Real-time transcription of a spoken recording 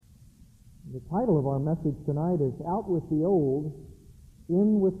The title of our message tonight is Out with the Old,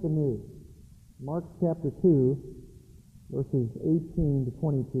 In with the New. Mark chapter 2, verses 18 to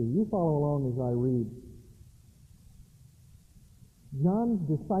 22. You follow along as I read. John's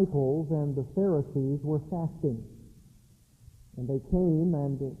disciples and the Pharisees were fasting, and they came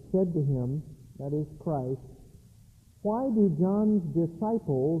and said to him, that is Christ, "Why do John's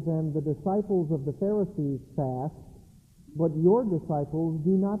disciples and the disciples of the Pharisees fast, but your disciples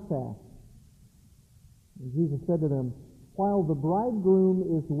do not fast?" And Jesus said to them, "While the bridegroom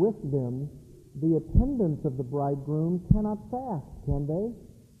is with them, the attendants of the bridegroom cannot fast, can they?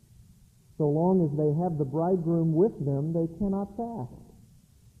 So long as they have the bridegroom with them, they cannot fast.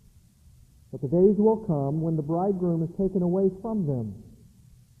 But the days will come when the bridegroom is taken away from them,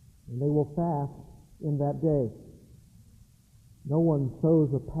 and they will fast in that day. No one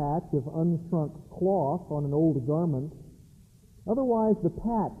sews a patch of unshrunk cloth on an old garment. Otherwise the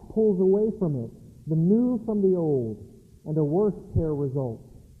patch pulls away from it the new from the old, and a worse tear results.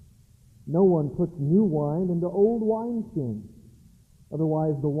 No one puts new wine into old wineskins.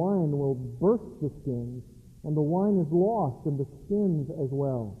 Otherwise the wine will burst the skins, and the wine is lost, and the skins as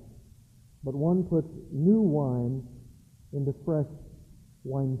well. But one puts new wine into fresh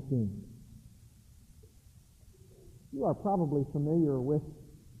wineskins." You are probably familiar with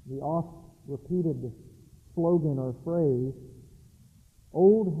the oft-repeated slogan or phrase,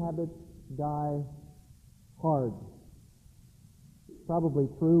 "Old habits die hard." It's probably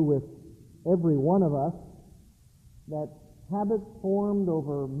true with every one of us that habits formed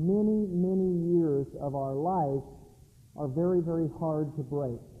over many, many years of our life are very, very hard to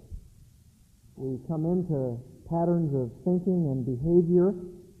break. We come into patterns of thinking and behavior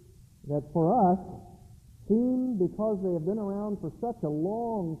that for us seem, because they have been around for such a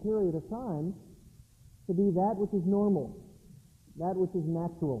long period of time, to be that which is normal, that which is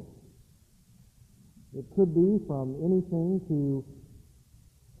natural. It could be from anything to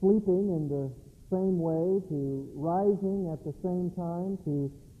sleeping in the same way, to rising at the same time,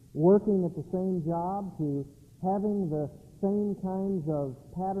 to working at the same job, to having the same kinds of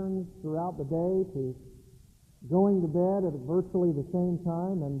patterns throughout the day, to going to bed at virtually the same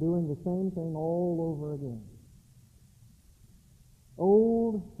time and doing the same thing all over again.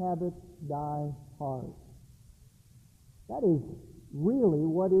 Old habits die hard. That is really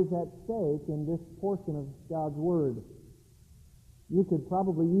what is at stake in this portion of God's Word. You could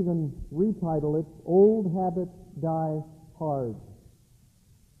probably even retitle it, "Old Habits Die Hard."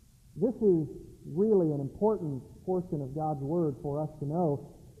 This is really an important portion of God's Word for us to know,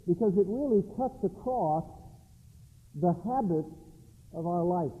 because it really cuts across the habits of our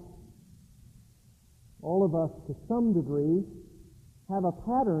life. All of us, to some degree, have a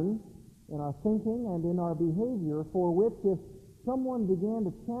pattern in our thinking and in our behavior for which, if someone began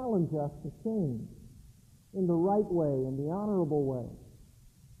to challenge us to change in the right way, in the honorable way,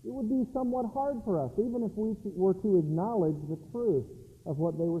 it would be somewhat hard for us, even if we were to acknowledge the truth of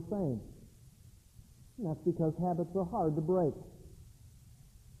what they were saying. And that's because habits are hard to break.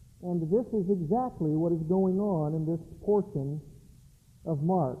 And this is exactly what is going on in this portion of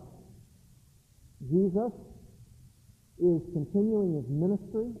Mark. Jesus is continuing his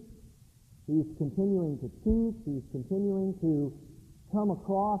ministry. He's continuing to teach. He's continuing to come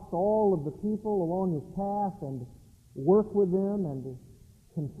across all of the people along his path and work with them and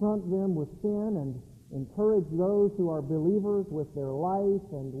confront them with sin and encourage those who are believers with their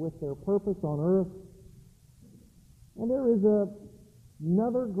life and with their purpose on earth. And there is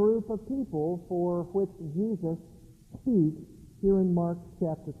another group of people for which Jesus speaks here in Mark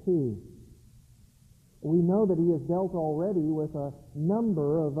chapter 2. We know that he has dealt already with a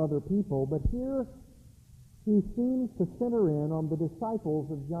number of other people, but here he seems to center in on the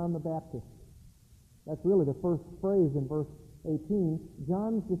disciples of John the Baptist. That's really the first phrase in verse 18,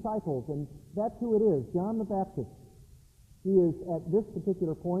 John's disciples, and that's who it is, John the Baptist. He is at this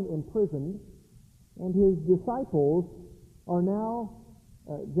particular point imprisoned, and his disciples are now,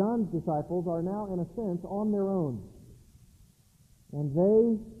 John's disciples are now in a sense on their own. And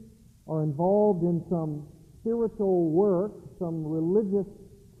they are involved in some spiritual work, some religious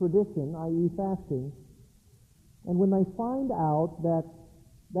tradition, i.e. fasting. And when they find out that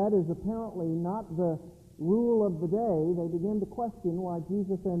that is apparently not the rule of the day, they begin to question why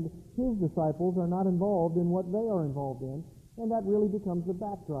Jesus and his disciples are not involved in what they are involved in. And that really becomes the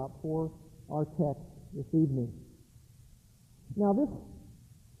backdrop for our text this evening. Now this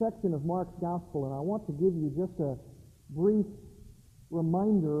section of Mark's Gospel, and I want to give you just a brief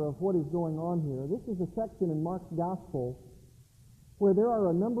reminder of what is going on here. This is a section in Mark's Gospel where there are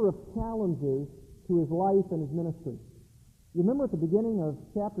a number of challenges to his life and his ministry. You remember at the beginning of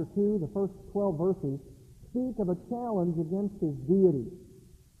chapter 2, the first 12 verses, speak of a challenge against his deity.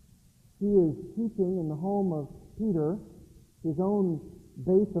 He is teaching in the home of Peter, his own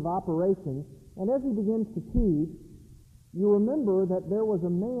base of operations, and as he begins to teach, you remember that there was a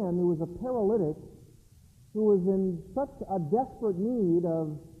man who was a paralytic who was in such a desperate need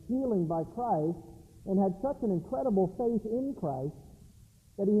of healing by Christ and had such an incredible faith in Christ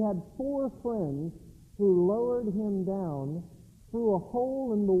that he had 4 friends who lowered him down through a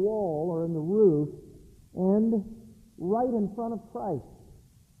hole in the wall or in the roof and right in front of Christ.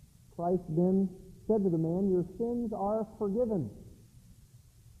 Christ then said to the man, "Your sins are forgiven."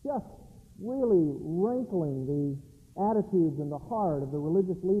 Just really rankling the attitudes and the heart of the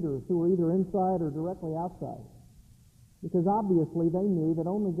religious leaders who were either inside or directly outside. Because obviously they knew that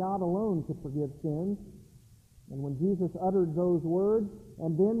only God alone could forgive sins. And when Jesus uttered those words,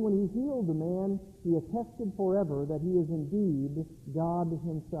 and then when he healed the man, he attested forever that he is indeed God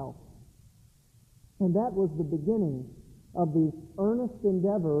himself. And that was the beginning of the earnest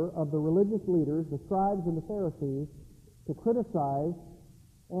endeavor of the religious leaders, the scribes and the Pharisees, to criticize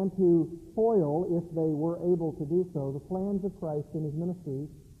and to foil, if they were able to do so, the plans of Christ in his ministry,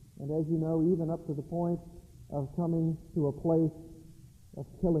 and as you know, even up to the point of coming to a place of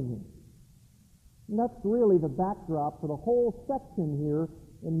killing him. And that's really the backdrop for the whole section here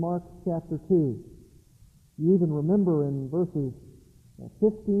in Mark chapter 2. You even remember in verses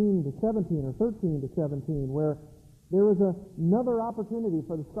 15 to 17 or 13 to 17 where there is another opportunity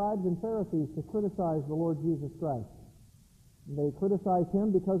for the scribes and Pharisees to criticize the Lord Jesus Christ. And they criticized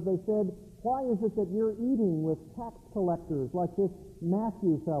him because they said, "Why is it that you're eating with tax collectors like this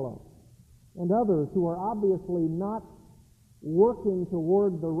Matthew fellow and others who are obviously not working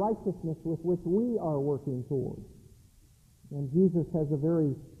toward the righteousness with which we are working toward?" And Jesus has a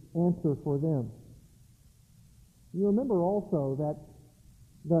very answer for them. You remember also that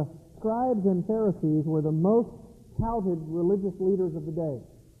the scribes and Pharisees were the most touted religious leaders of the day.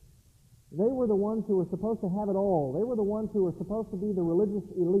 They were the ones who were supposed to have it all. They were the ones who were supposed to be the religious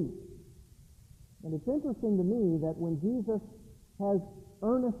elite. And it's interesting to me that when Jesus has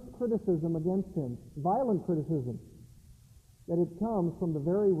earnest criticism against him, violent criticism, that it comes from the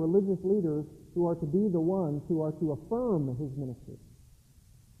very religious leaders who are to be the ones who are to affirm his ministry,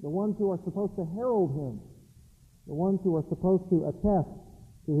 the ones who are supposed to herald him, the ones who are supposed to attest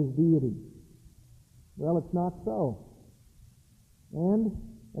to his deity. Well, it's not so. And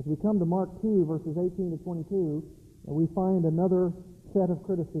as we come to Mark 2, verses 18 to 22, we find another set of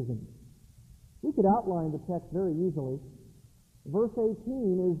criticisms. We could outline the text very easily. Verse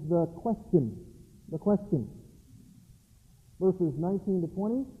 18 is the question. The question. Verses 19 to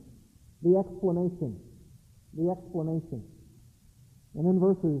 20, the explanation. The explanation. And then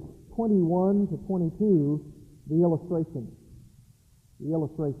verses 21 to 22, the illustration. The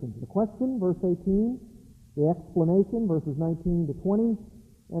illustration. The question, verse 18, the explanation, verses 19 to 20,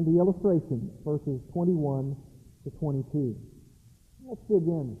 and the illustration, verses 21 to 22. Let's dig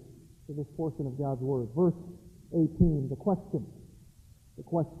in to this portion of God's Word. Verse 18, the question. The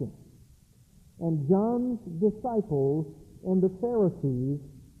question. And John's disciples and the Pharisees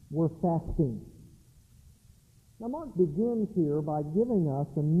were fasting. Now Mark begins here by giving us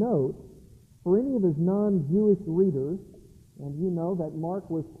a note for any of his non-Jewish readers, and you know that Mark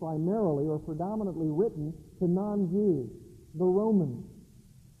was primarily or predominantly written to non-Jews, the Romans.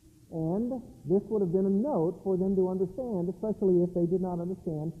 And this would have been a note for them to understand, especially if they did not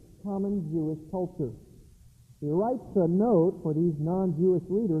understand common Jewish culture. He writes a note for these non-Jewish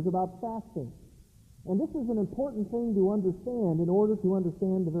readers about fasting. And this is an important thing to understand in order to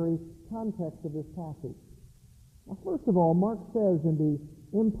understand the very context of this passage. Now, first of all, Mark says in the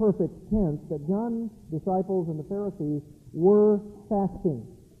imperfect tense that John's disciples and the Pharisees were fasting,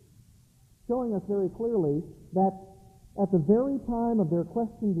 showing us very clearly that at the very time of their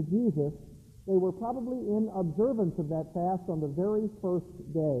question to Jesus, they were probably in observance of that fast on the very first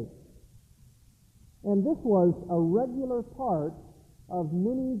day. And this was a regular part of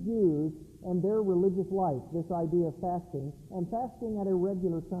many Jews and their religious life, this idea of fasting, and fasting at a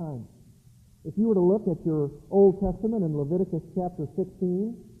regular time. If you were to look at your Old Testament in Leviticus chapter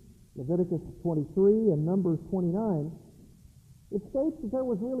 16, Leviticus 23, and Numbers 29, it states that there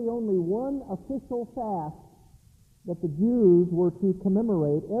was really only one official fast that the Jews were to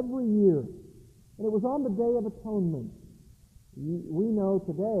commemorate every year. And it was on the Day of Atonement. We know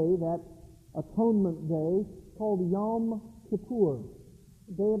today that Atonement Day, called Yom Kippur,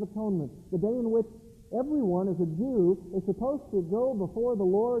 Day of Atonement, the day in which everyone as a Jew is supposed to go before the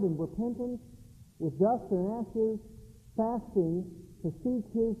Lord in repentance with dust and ashes, fasting to seek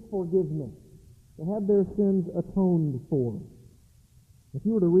his forgiveness. to have their sins atoned for. If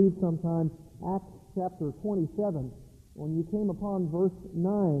you were to read sometime Acts chapter 27, when you came upon verse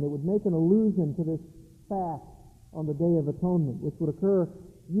 9, it would make an allusion to this fast on the Day of Atonement, which would occur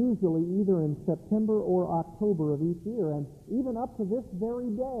usually either in September or October of each year. And even up to this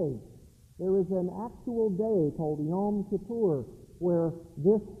very day, there is an actual day called Yom Kippur, where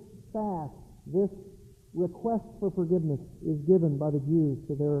this fast, this request for forgiveness is given by the Jews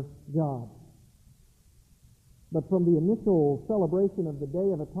to their God. But from the initial celebration of the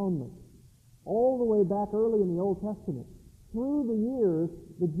Day of Atonement, all the way back early in the Old Testament, through the years,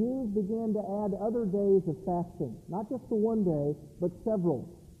 the Jews began to add other days of fasting. Not just the one day, but several.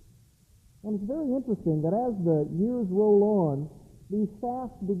 And it's very interesting that as the years roll on, these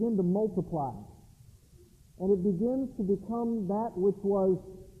fasts begin to multiply. And it begins to become that which was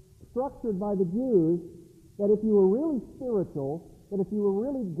structured by the Jews, that if you were really spiritual, that if you were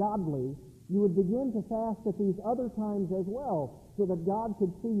really godly, you would begin to fast at these other times as well, so that God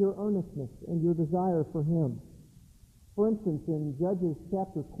could see your earnestness and your desire for Him. For instance, in Judges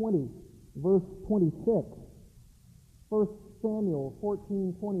chapter 20, verse 26, 1 Samuel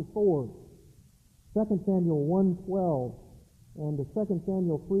 14:24, 2 Samuel 1:12, and 2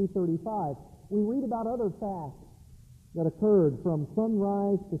 Samuel 3:35, we read about other fasts that occurred from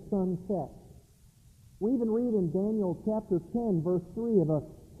sunrise to sunset. We even read in Daniel chapter 10, verse 3, of a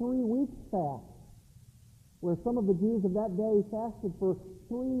 3-week fast, where some of the Jews of that day fasted for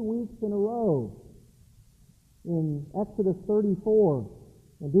 3 weeks in a row. In Exodus 34,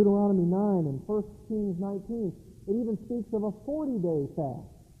 and Deuteronomy 9, and 1 Kings 19, it even speaks of a 40-day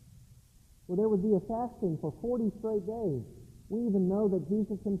fast, where there would be a fasting for 40 straight days. We even know that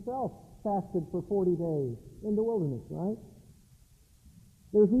Jesus himself fasted for 40 days in the wilderness, right?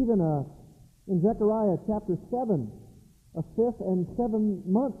 There's even in Zechariah chapter 7, a 5th and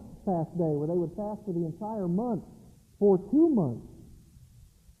 7-month fast day, where they would fast for the entire month for 2 months.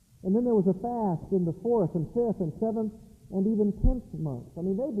 And then there was a fast in the 4th and 5th and 7th and even 10th month. I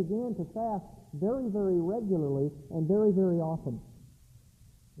mean, they began to fast very, very regularly and very, very often.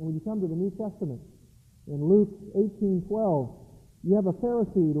 And when you come to the New Testament, in Luke 18:12, you have a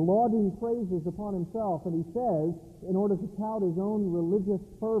Pharisee lauding praises upon himself, and he says, in order to tout his own religious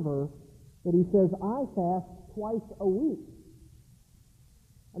fervor, that he says, I fast twice a week.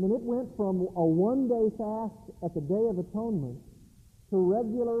 I mean, it went from a one-day fast at the Day of Atonement to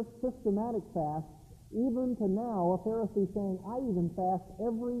regular, systematic fasts, even to now a Pharisee saying, I even fast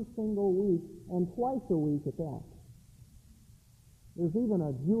every single week and twice a week at that. There's even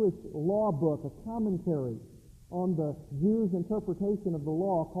a Jewish law book, a commentary on the Jews' interpretation of the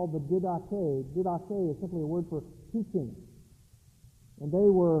law called the Didache. Didache is simply a word for teaching. And they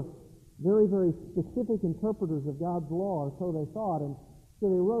were very, very specific interpreters of God's law, or so they thought. And so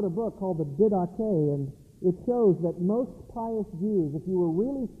they wrote a book called the Didache, and it shows that most pious Jews, if you were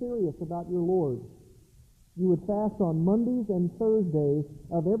really serious about your Lord, you would fast on Mondays and Thursdays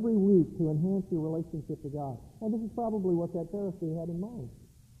of every week to enhance your relationship to God. And this is probably what that Pharisee had in mind.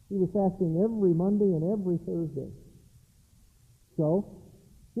 He was fasting every Monday and every Thursday. So,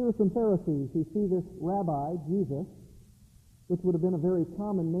 here are some Pharisees who see this rabbi, Jesus, which would have been a very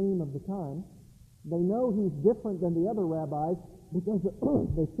common name of the time. They know he's different than the other rabbis because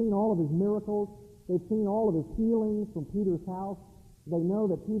they've seen all of his miracles. They've seen all of his healings from Peter's house. They know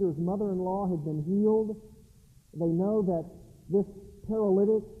that Peter's mother-in-law had been healed. They know that this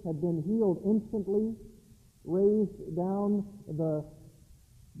paralytic had been healed instantly, raised down the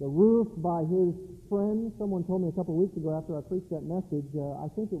roof by his friends. Someone told me a couple of weeks ago after I preached that message, I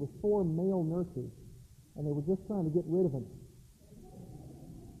think it was 4 male nurses, and they were just trying to get rid of him.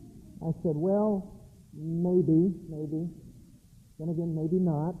 I said, well, maybe. Then again, maybe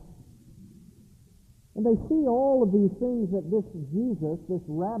not. And they see all of these things that this Jesus, this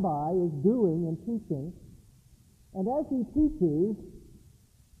rabbi, is doing and teaching. And as he teaches,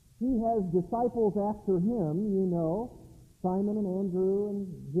 he has disciples after him, you know, Simon and Andrew and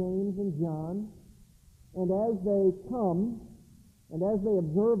James and John. And as they come, and as they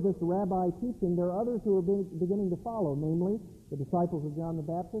observe this rabbi teaching, there are others who are beginning to follow, namely the disciples of John the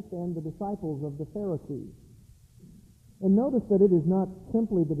Baptist and the disciples of the Pharisees. And notice that it is not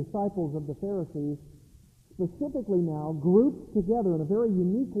simply the disciples of the Pharisees, specifically now grouped together in a very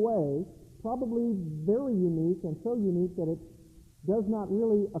unique way, probably very unique, and so unique that it does not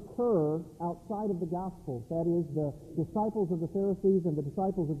really occur outside of the Gospels. That is, the disciples of the Pharisees and the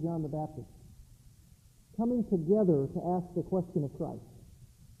disciples of John the Baptist coming together to ask the question of Christ.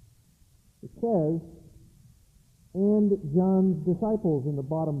 It says, and John's disciples in the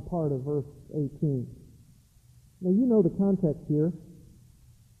bottom part of verse 18. Now you know the context here.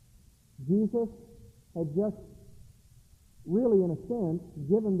 Jesus had just really, in a sense,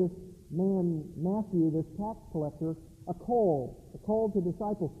 given this man, Matthew, this tax collector, a call to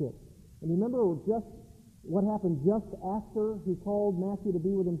discipleship. And remember just what happened just after he called Matthew to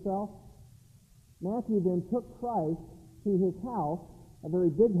be with himself? Matthew then took Christ to his house, a very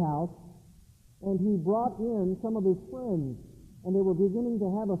big house, and he brought in some of his friends, and they were beginning to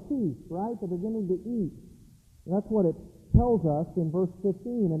have a feast, right? They're beginning to eat. And that's what it tells us in verse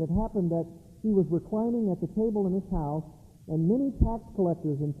 15. And it happened that he was reclining at the table in his house, and many tax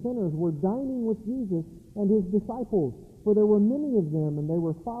collectors and sinners were dining with Jesus and his disciples, for there were many of them, and they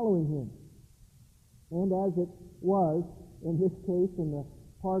were following him. And as it was, in this case, in the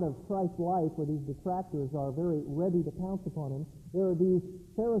part of Christ's life where these detractors are very ready to pounce upon him, there are these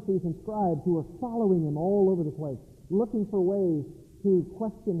Pharisees and scribes who are following him all over the place, looking for ways to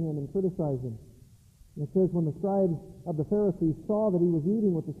question him and criticize him. And it says, when the scribes of the Pharisees saw that he was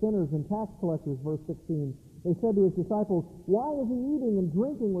eating with the sinners and tax collectors, verse 16, they said to his disciples, "Why is he eating and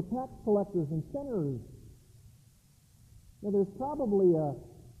drinking with tax collectors and sinners?" Now there's probably a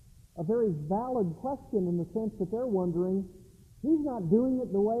very valid question in the sense that they're wondering, he's not doing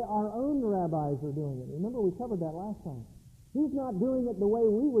it the way our own rabbis are doing it. Remember, we covered that last time. He's not doing it the way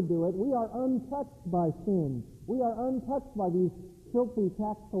we would do it. We are untouched by sin. We are untouched by these filthy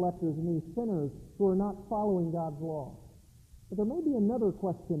tax collectors and these sinners who are not following God's law. But there may be another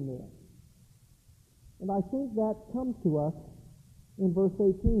question there. And I think that comes to us in verse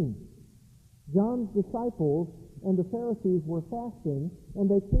 18. John's disciples and the Pharisees were fasting, and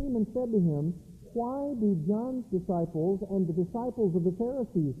they came and said to him, "Why do John's disciples and the disciples of the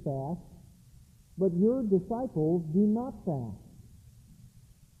Pharisees fast, but your disciples do not fast?"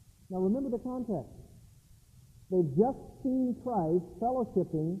 Now remember the context. They've just seen Christ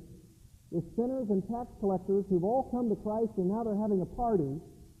fellowshipping with sinners and tax collectors who've all come to Christ, and now they're having a party,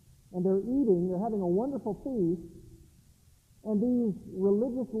 and they're eating, they're having a wonderful feast, and these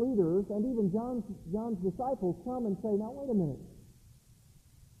religious leaders and even John's disciples come and say, "Now wait a minute.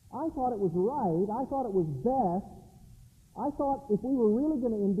 I thought it was right, I thought it was best, I thought if we were really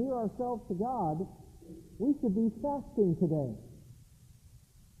going to endear ourselves to God, we should be fasting today.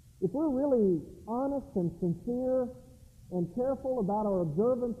 If we're really honest and sincere and careful about our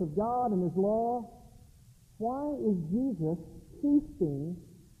observance of God and his law, why is Jesus feasting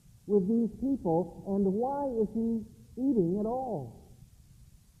with these people, and why is he eating at all?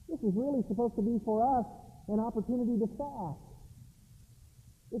 This is really supposed to be for us an opportunity to fast.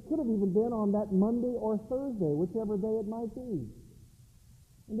 It could have even been on that Monday or Thursday, whichever day it might be.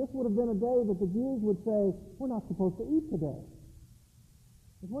 And this would have been a day that the Jews would say, we're not supposed to eat today.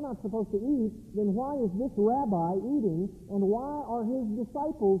 If we're not supposed to eat, then why is this rabbi eating, and why are his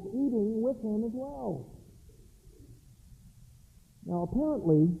disciples eating with him as well? Now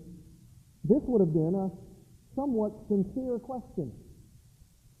apparently, this would have been a somewhat sincere question.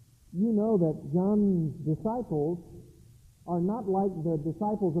 You know that John's disciples are not like the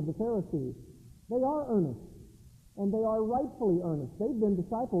disciples of the Pharisees. They are earnest, and they are rightfully earnest. They've been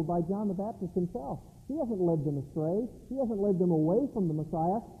discipled by John the Baptist himself. He hasn't led them astray. He hasn't led them away from the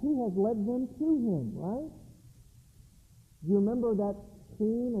Messiah. He has led them to him, right? Do you remember that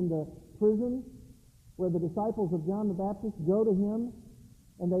scene in the prison where the disciples of John the Baptist go to him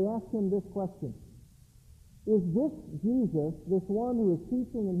and they ask him this question? Is this Jesus, this one who is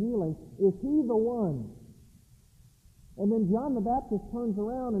teaching and healing, is he the one? And then John the Baptist turns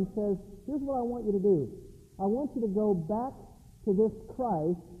around and says, here's what I want you to do. I want you to go back to this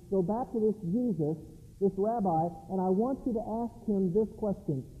Christ, go back to this Jesus, this rabbi, and I want you to ask him this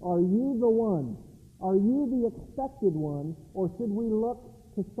question. Are you the one? Are you the expected one, or should we look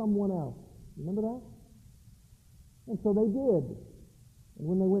to someone else? Remember that? And so they did. And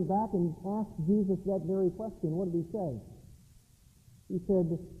when they went back and asked Jesus that very question, what did he say? He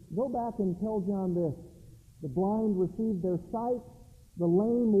said, go back and tell John this. The blind received their sight, the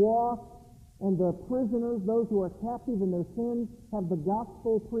lame walk, and the prisoners, those who are captive in their sins, have the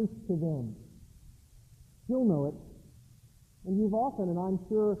gospel preached to them. He'll know it. And you've often, and I'm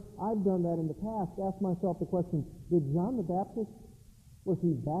sure I've done that in the past, asked myself the question, did John the Baptist, was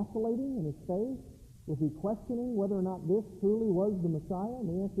he vacillating in his faith? Was he questioning whether or not this truly was the Messiah? And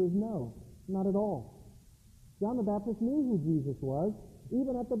the answer is no, not at all. John the Baptist knew who Jesus was.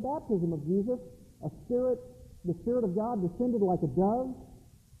 Even at the baptism of Jesus, the Spirit of God descended like a dove,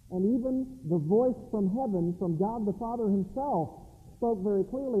 and even the voice from heaven, from God the Father himself, spoke very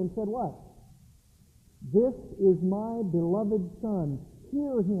clearly and said what? This is my beloved Son.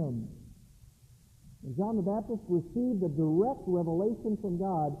 Hear him. And John the Baptist received a direct revelation from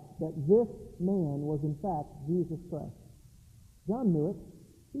God that this man was in fact Jesus Christ. John knew it.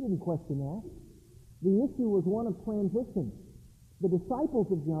 He didn't question that. The issue was one of transition. The disciples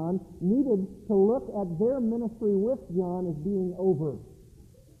of John needed to look at their ministry with John as being over.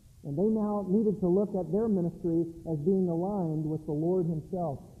 And they now needed to look at their ministry as being aligned with the Lord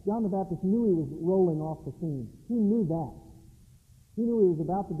himself. John the Baptist knew he was rolling off the scene. He knew that. He knew he was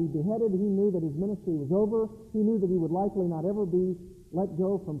about to be beheaded. He knew that his ministry was over. He knew that he would likely not ever be let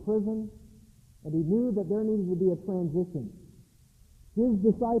go from prison. And he knew that there needed to be a transition. His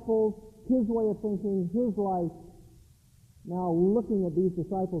disciples, his way of thinking, his life, now looking at these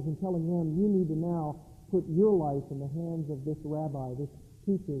disciples and telling them, you need to now put your life in the hands of this rabbi, this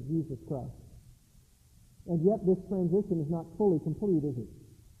teacher, Jesus Christ. And yet this transition is not fully complete, is it?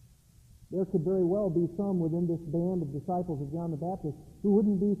 There could very well be some within this band of disciples of John the Baptist who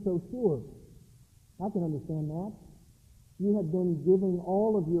wouldn't be so sure. I can understand that. You had been giving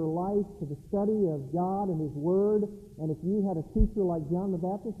all of your life to the study of God and his Word, and if you had a teacher like John the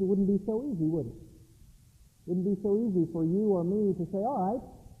Baptist, it wouldn't be so easy, would it? It wouldn't be so easy for you or me to say, all right,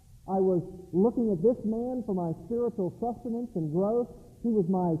 I was looking at this man for my spiritual sustenance and growth. He was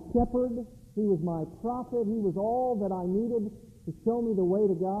my shepherd. He was my prophet. He was all that I needed to show me the way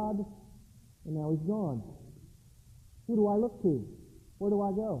to God. And now he's gone. Who do I look to? Where do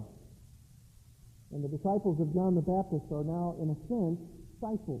I go? And the disciples of John the Baptist are now, in a sense,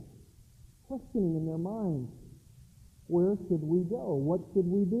 stifled, questioning in their minds, where should we go? What should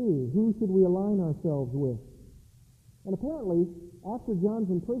we do? Who should we align ourselves with? And apparently, after John's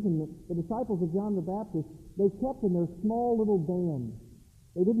imprisonment, the disciples of John the Baptist, they kept in their small little band.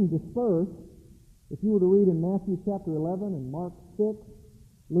 They didn't disperse. If you were to read in Matthew chapter 11 and Mark 6,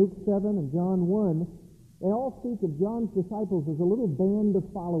 Luke 7 and John 1, they all speak of John's disciples as a little band of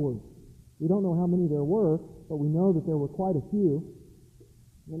followers. We don't know how many there were, but we know that there were quite a few.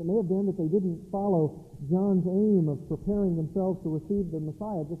 And it may have been that they didn't follow John's aim of preparing themselves to receive the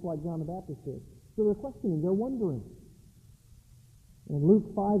Messiah, just like John the Baptist did. So they're questioning, they're wondering. In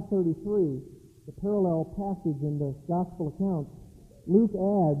Luke 5:33, the parallel passage in the gospel account, Luke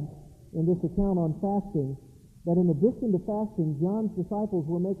adds in this account on fasting that in addition to fasting, John's disciples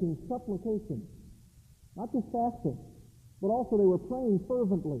were making supplication. Not just fasting, but also they were praying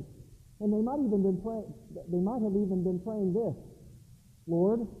fervently. And they might have even been praying this: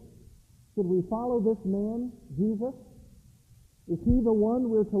 Lord, should we follow this man, Jesus? Is he the one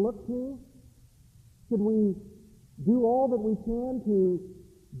we're to look to? Should we do all that we can to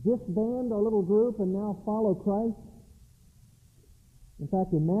disband our little group and now follow Christ? In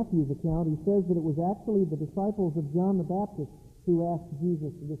fact, in Matthew's account, he says that it was actually the disciples of John the Baptist who asked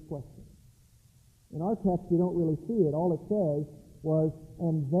Jesus this question. In our text, we don't really see it. All it says was,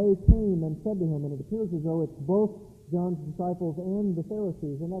 and they came and said to him, and it appears as though it's both John's disciples and the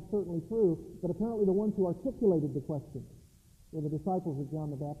Pharisees, and that's certainly true, but apparently the ones who articulated the question were the disciples of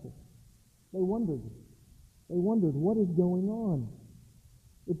John the Baptist. They wondered, what is going on?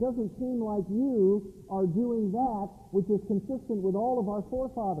 It doesn't seem like you are doing that which is consistent with all of our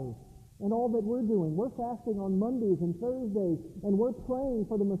forefathers and all that we're doing. We're fasting on Mondays and Thursdays, and we're praying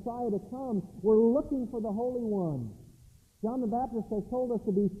for the Messiah to come. We're looking for the Holy One. John the Baptist has told us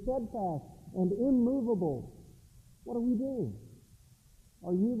to be steadfast and immovable. What do we do?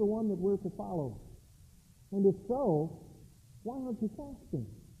 Are you the one that we're to follow? And if so, why aren't you fasting?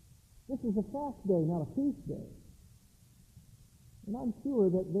 This is a fast day, not a feast day. And I'm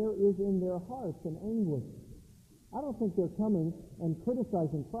sure that there is in their hearts an anguish. I don't think they're coming and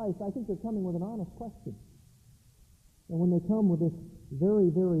criticizing Christ. I think they're coming with an honest question. And when they come with this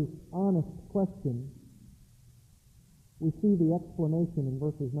very, very honest question, we see the explanation in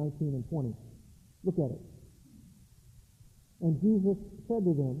verses 19 and 20. Look at it. And Jesus said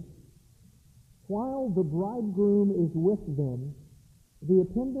to them, while the bridegroom is with them, the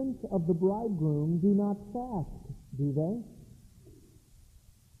attendants of the bridegroom do not fast, do they?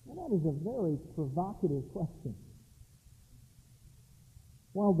 Now that is a very provocative question.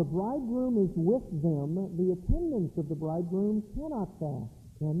 While the bridegroom is with them, the attendants of the bridegroom cannot fast,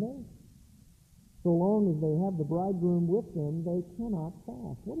 can they? So long as they have the bridegroom with them, they cannot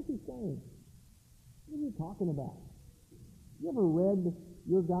fast. What is he saying? What are you talking about? You ever read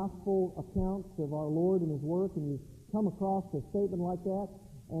your gospel accounts of our Lord and his work, and you come across a statement like that,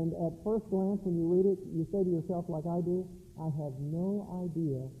 and at first glance when you read it, you say to yourself, like I do, I have no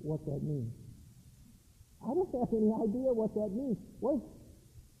idea what that means. I don't have any idea what that means.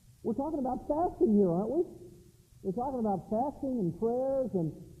 We're talking about fasting here, aren't we? We're talking about fasting and prayers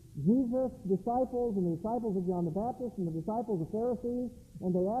and Jesus' disciples and the disciples of John the Baptist and the disciples of Pharisees, and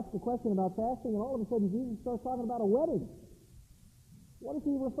they ask a question about fasting, and all of a sudden Jesus starts talking about a wedding. What is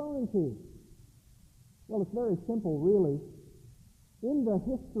he referring to? Well, it's very simple, really. In the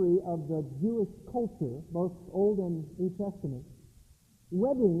history of the Jewish culture, both Old and New Testament,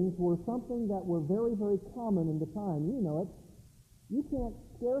 weddings were something that were very, very common in the time. You know it. You can't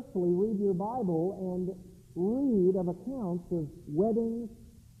scarcely read your Bible and read of accounts of weddings,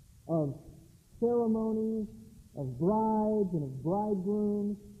 of ceremonies, of brides and of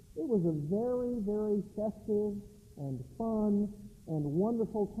bridegrooms. It was a very, very festive and fun and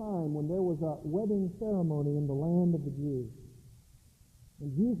wonderful time when there was a wedding ceremony in the land of the Jews.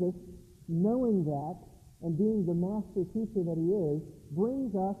 And Jesus, knowing that and being the master teacher that he is,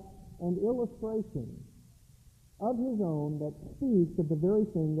 brings us an illustration of his own that speaks of the very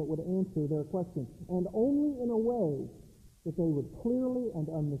thing that would answer their question, and only in a way that they would clearly and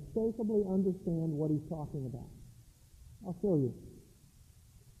unmistakably understand what he's talking about. I'll show you.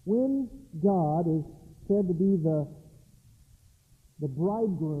 When God is said to be the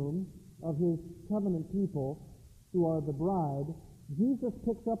bridegroom of his covenant people, who are the bride, Jesus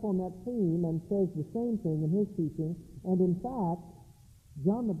picks up on that theme and says the same thing in his teaching, and in fact,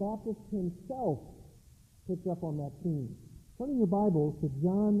 John the Baptist himself picked up on that theme. Turn in your Bibles to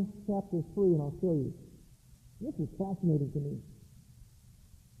John chapter 3, and I'll show you. This is fascinating to me.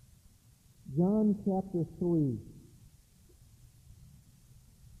 John chapter 3.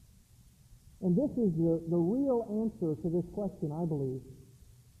 And this is the real answer to this question, I believe.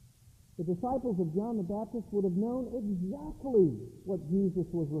 The disciples of John the Baptist would have known exactly what Jesus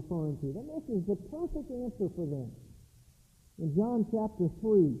was referring to. And this is the perfect answer for them. In John chapter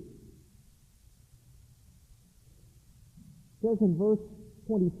 3, it says in verse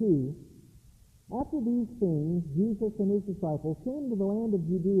 22, "After these things, Jesus and his disciples came to the land of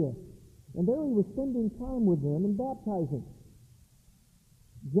Judea, and there he was spending time with them and baptizing.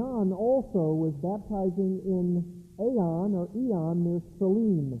 John also was baptizing in Aenon near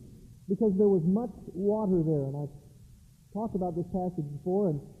Salim, because there was much water there." And I've talked about this passage before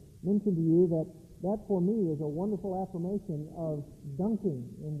and mentioned to you that for me is a wonderful affirmation of dunking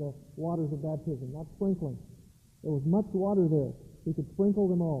in the waters of baptism, not sprinkling. There was much water there. He could sprinkle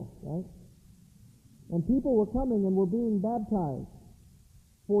them all, right? "And people were coming and were being baptized,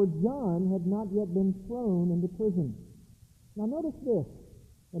 for John had not yet been thrown into prison." Now notice this,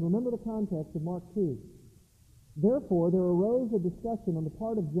 and remember the context of Mark 2. "Therefore there arose a discussion on the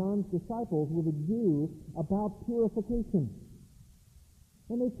part of John's disciples with a Jew about purification.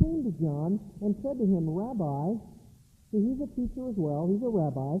 And they came to John and said to him, 'Rabbi,'" so he's a teacher as well, he's a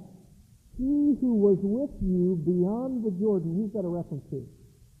rabbi, "he who was with you beyond the Jordan," who's that a reference to?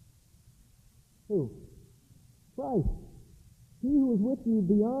 Who? Christ. "He who was with you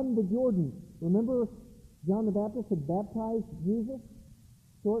beyond the Jordan." Remember, John the Baptist had baptized Jesus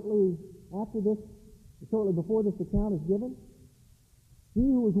shortly before this account is given. "He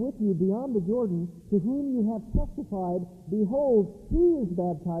who was with you beyond the Jordan, to whom you have testified, behold, he is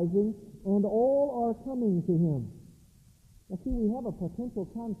baptizing, and all are coming to him." Now see, we have a potential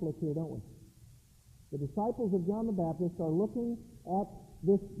conflict here, don't we? The disciples of John the Baptist are looking at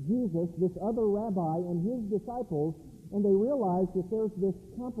this Jesus, this other rabbi, and his disciples, and they realize that there's this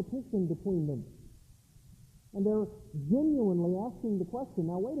competition between them. And they're genuinely asking the question,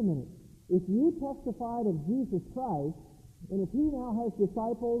 now wait a minute, if you testified of Jesus Christ, and if he now has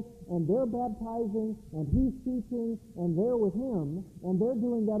disciples, and they're baptizing, and he's teaching, and they're with him, and they're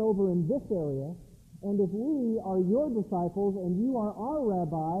doing that over in this area, and if we are your disciples, and you are our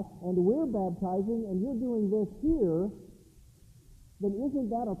rabbi, and we're baptizing, and you're doing this here, then isn't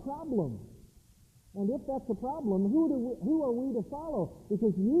that a problem? And if that's a problem, who are we to follow?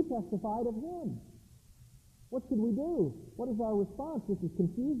 Because you testified of him. What should we do? What is our response? This is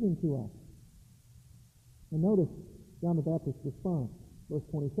confusing to us. And notice John the Baptist's response, verse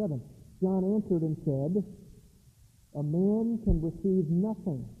 27. "John answered and said, 'A man can receive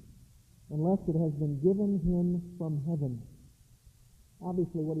nothing unless it has been given him from heaven.'"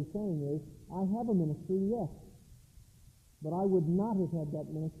 Obviously what he's saying is, I have a ministry, yes, but I would not have had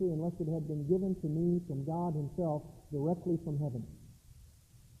that ministry unless it had been given to me from God himself directly from heaven.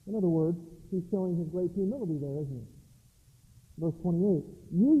 In other words, he's showing his great humility there, isn't he? Verse 28,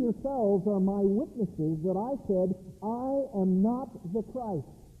 "You yourselves are my witnesses that I said, I am not the Christ."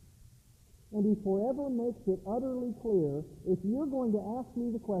 And he forever makes it utterly clear, if you're going to ask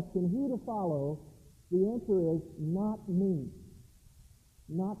me the question, who to follow, the answer is, not me.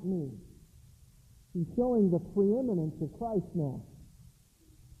 Not me. He's showing the preeminence of Christ now.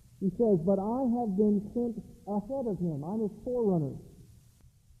 He says, "But I have been sent ahead of him." I'm his forerunner.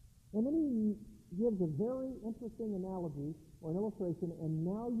 And then he gives a very interesting analogy or an illustration, and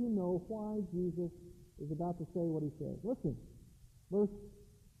now you know why Jesus is about to say what he says. Listen, verse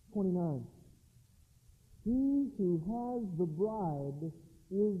 29. He who has the bride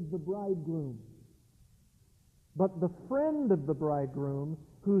is the bridegroom. But the friend of the bridegroom,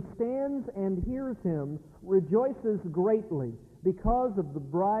 who stands and hears him, rejoices greatly because of the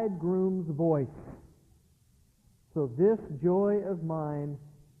bridegroom's voice. So this joy of mine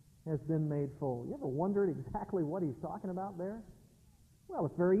has been made full. You ever wondered exactly what he's talking about there? Well,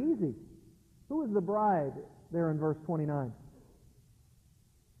 it's very easy. Who is the bride there in verse 29?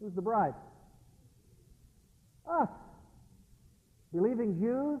 Who's the bride? Us. Believing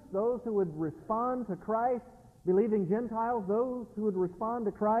Jews, those who would respond to Christ. Believing Gentiles, those who would respond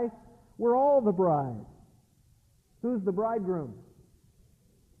to Christ. We're all the bride. Who's the bridegroom?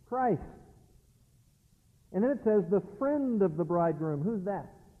 Christ. And then it says the friend of the bridegroom. Who's that?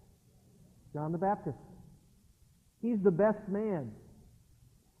 John the Baptist. He's the best man.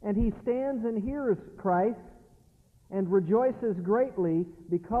 And he stands and hears Christ and rejoices greatly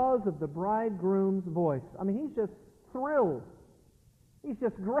because of the bridegroom's voice. I mean, he's just thrilled. He's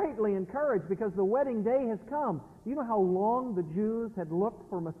just greatly encouraged because the wedding day has come. Do you know how long the Jews had looked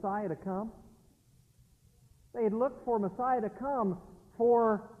for Messiah to come? They had looked for Messiah to come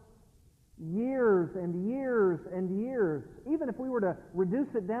for years and years and years. Even if we were to reduce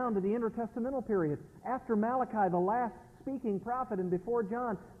it down to the intertestamental period, after Malachi, the last speaking prophet, and before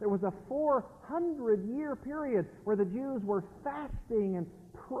John, there was a 400-year period where the Jews were fasting and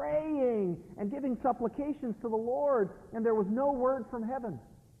praying and giving supplications to the Lord, and there was no word from heaven.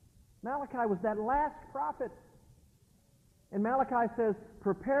 Malachi was that last prophet. And Malachi says,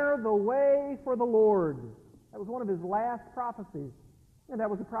 prepare the way for the Lord. That was one of his last prophecies. And that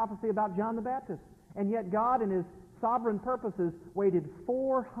was a prophecy about John the Baptist. And yet God, in his sovereign purposes, waited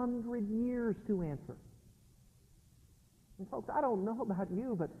 400 years to answer. And folks, I don't know about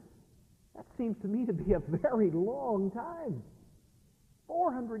you, but that seems to me to be a very long time.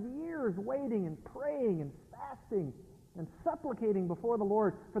 400 years waiting and praying and fasting and supplicating before the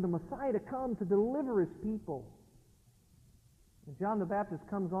Lord for the Messiah to come to deliver his people. And John the Baptist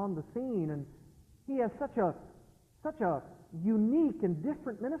comes on the scene, and he has such a unique and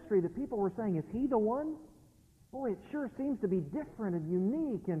different ministry that people were saying, is he the one? Boy, it sure seems to be different and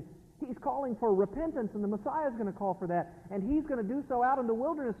unique, and he's calling for repentance, and the Messiah is going to call for that, and he's going to do so out in the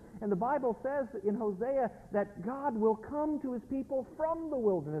wilderness. And the Bible says in Hosea that God will come to his people from the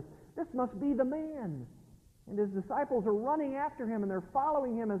wilderness. This must be the man. And his disciples are running after him, and they're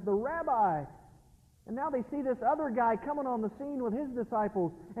following him as the rabbi. And now they see this other guy coming on the scene with his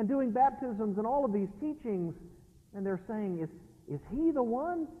disciples and doing baptisms and all of these teachings. And they're saying, is he the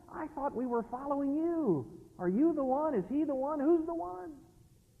one? I thought we were following you. Are you the one? Is he the one? Who's the one?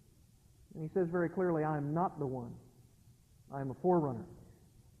 And he says very clearly, I am not the one. I am a forerunner.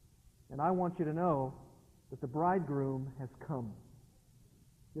 And I want you to know that the bridegroom has come.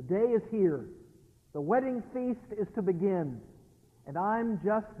 The day is here. The wedding feast is to begin. And I'm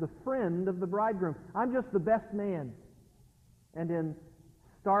just the friend of the bridegroom. I'm just the best man. And in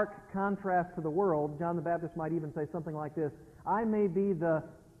stark contrast to the world, John the Baptist might even say something like this, I may be the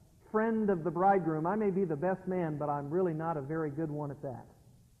friend of the bridegroom, I may be the best man, but I'm really not a very good one at that.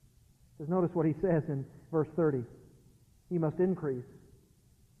 Because notice what he says in verse 30. He must increase,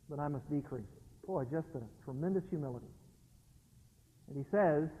 but I must decrease. Boy, just a tremendous humility. And he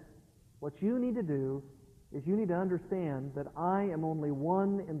says, what you need to do is you need to understand that I am only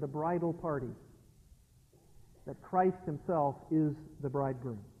one in the bridal party. That Christ himself is the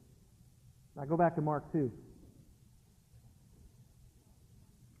bridegroom. Now go back to Mark 2.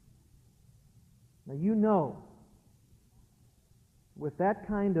 Now you know, with that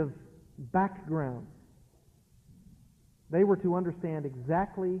kind of background, they were to understand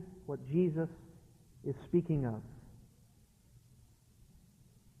exactly what Jesus is speaking of.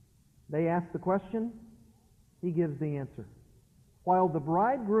 They ask the question, he gives the answer. While the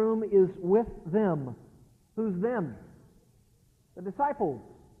bridegroom is with them. Who's them? The disciples.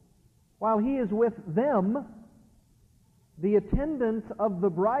 While he is with them, the attendants of the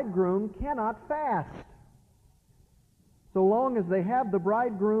bridegroom cannot fast. So long as they have the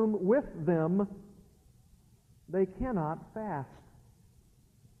bridegroom with them, they cannot fast.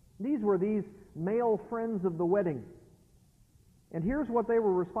 These were these male friends of the wedding. And here's what they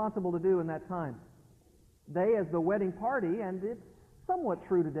were responsible to do in that time. They, as the wedding party, and it's somewhat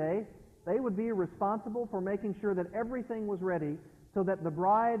true today, they would be responsible for making sure that everything was ready so that the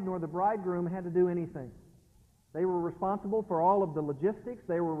bride nor the bridegroom had to do anything. They were responsible for all of the logistics.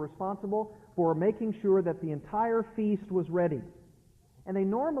 They were responsible for making sure that the entire feast was ready. And they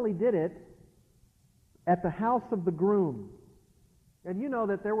normally did it at the house of the groom. And you know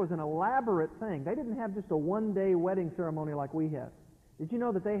that there was an elaborate thing. They didn't have just a one-day wedding ceremony like we have. Did you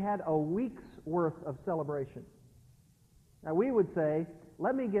know that they had a week's worth of celebration? Now we would say,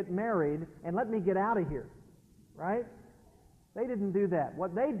 let me get married and let me get out of here, right? They didn't do that.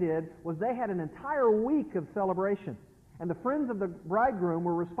 What they did was they had an entire week of celebration. And the friends of the bridegroom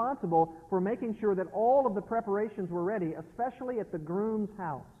were responsible for making sure that all of the preparations were ready, especially at the groom's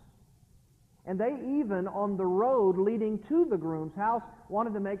house. And they even, on the road leading to the groom's house,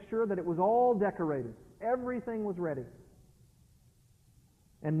 wanted to make sure that it was all decorated. Everything was ready.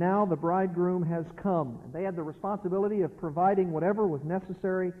 And now the bridegroom has come, and they had the responsibility of providing whatever was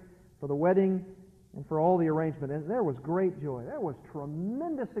necessary for the wedding and for all the arrangement. And there was great joy. There was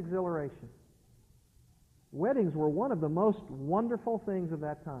tremendous exhilaration. Weddings were one of the most wonderful things of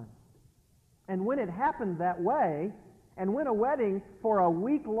that time. And when it happened that way, and when a wedding for a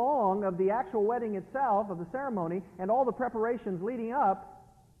week long of the actual wedding itself, of the ceremony, and all the preparations leading up,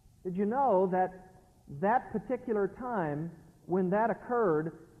 did you know that that particular time, when that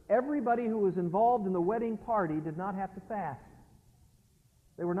occurred, everybody who was involved in the wedding party did not have to fast.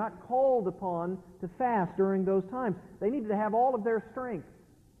 They were not called upon to fast during those times. They needed to have all of their strength,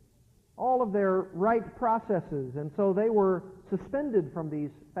 all of their right processes, and so they were suspended from these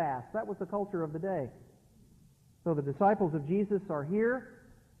fasts. That was the culture of the day. So the disciples of Jesus are here.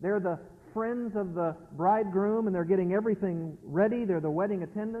 They're the friends of the bridegroom, and they're getting everything ready. They're the wedding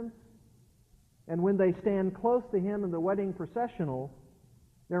attendants. And when they stand close to him in the wedding processional,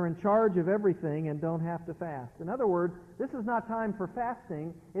 they're in charge of everything and don't have to fast. In other words, this is not time for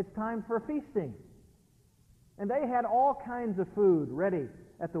fasting, it's time for feasting. And they had all kinds of food ready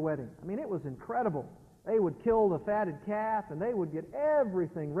at the wedding. I mean, it was incredible. They would kill the fatted calf, and they would get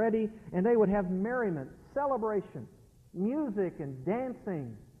everything ready, and they would have merriment, celebration, music, and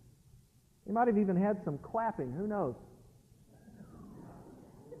dancing. They might have even had some clapping, who knows?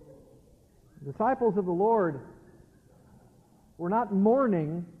 The disciples of the Lord were not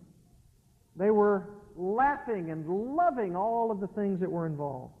mourning, they were laughing and loving all of the things that were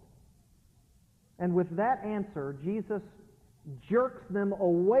involved. And with that answer, Jesus jerks them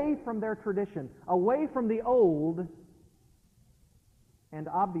away from their tradition, away from the old, and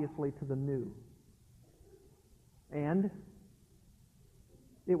obviously to the new. And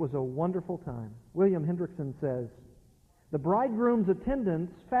it was a wonderful time. William Hendrickson says, "The bridegroom's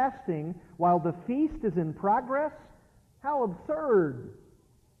attendants fasting while the feast is in progress? How absurd!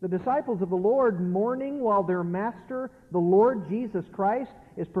 The disciples of the Lord mourning while their master, the Lord Jesus Christ,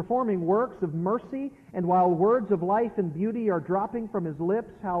 is performing works of mercy, and while words of life and beauty are dropping from his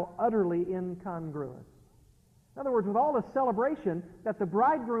lips, how utterly incongruous." In other words, with all the celebration that the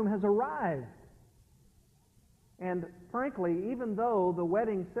bridegroom has arrived. And frankly, even though the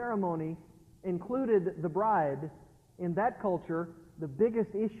wedding ceremony included the bride, in that culture, the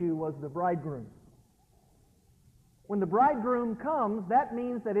biggest issue was the bridegroom. When the bridegroom comes, that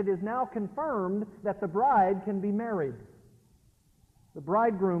means that it is now confirmed that the bride can be married. The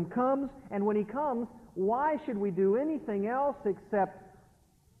bridegroom comes, and when he comes, why should we do anything else except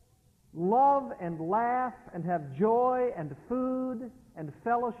love and laugh and have joy and food and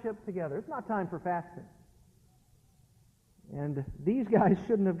fellowship together? It's not time for fasting. And these guys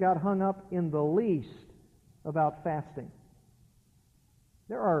shouldn't have got hung up in the least about fasting.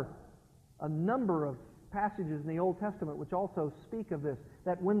 There are a number of passages in the Old Testament which also speak of this,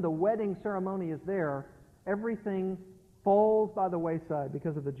 that when the wedding ceremony is there, everything falls by the wayside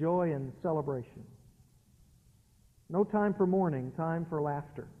because of the joy and celebration. No time for mourning, time for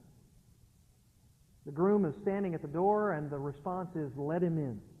laughter. The groom is standing at the door, and the response is, "Let him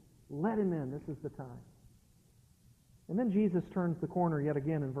in. Let him in. This is the time." And then Jesus turns the corner yet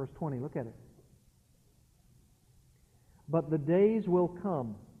again in verse 20. Look at it. "But the days will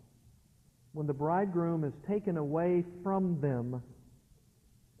come when the bridegroom is taken away from them,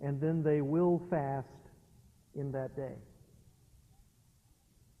 and then they will fast in that day."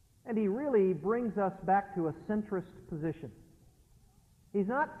 And he really brings us back to a centrist position. He's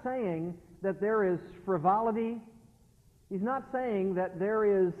not saying that there is frivolity. He's not saying that there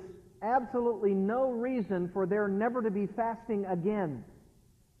is absolutely no reason for there never to be fasting again.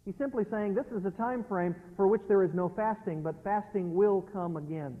 He's simply saying this is a time frame for which there is no fasting, but fasting will come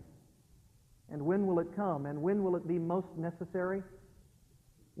again. And when will it come? And when will it be most necessary?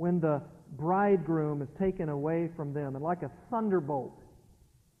 When the bridegroom is taken away from them. And like a thunderbolt,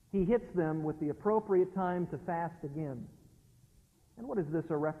 he hits them with the appropriate time to fast again. And what is this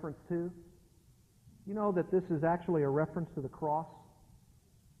a reference to? You know that this is actually a reference to the cross?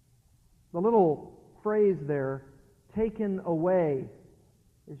 The little phrase there, "taken away,"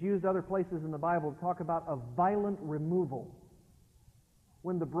 is used other places in the Bible to talk about a violent removal.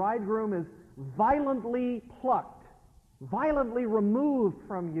 When the bridegroom is violently plucked violently removed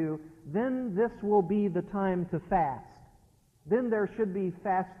from you, then this will be the time to fast. Then there should be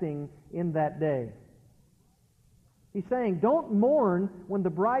fasting in that day. He's saying, don't mourn when the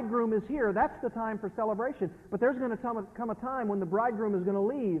bridegroom is here. That's the time for celebration. But there's going to come a time when the bridegroom is going to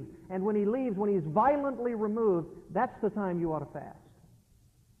leave. And when he leaves, when he's violently removed, that's the time you ought to fast.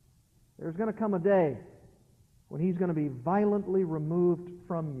 There's going to come a day when he's going to be violently removed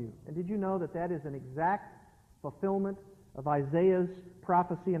from you. And did you know that that is an exact fulfillment of Isaiah's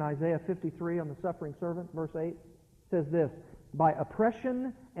prophecy in Isaiah 53 on the suffering servant? Verse 8 says this, by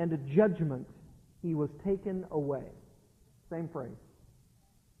oppression and judgment he was taken away. Same phrase.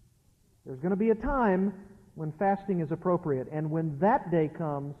 There's going to be a time when fasting is appropriate. And when that day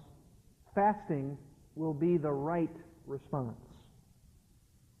comes, fasting will be the right response.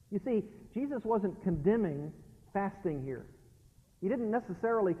 You see, Jesus wasn't condemning fasting here. He didn't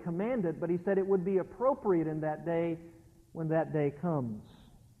necessarily command it, but he said it would be appropriate in that day when that day comes.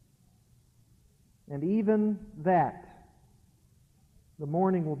 And even that, the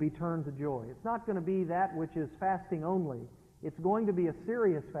mourning will be turned to joy. It's not going to be that which is fasting only. It's going to be a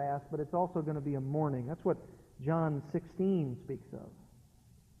serious fast, but it's also going to be a mourning. That's what John 16 speaks of.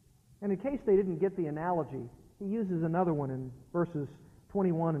 And in case they didn't get the analogy, he uses another one in verses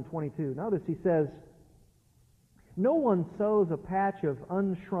 21 and 22. Notice he says, no one sews a patch of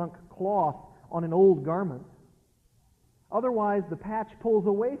unshrunk cloth on an old garment. Otherwise, the patch pulls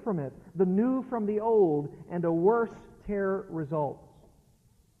away from it, the new from the old, and a worse tear results.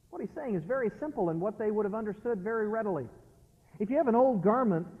 What he's saying is very simple and what they would have understood very readily. If you have an old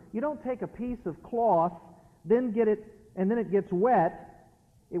garment, you don't take a piece of cloth, then get it, and then it gets wet,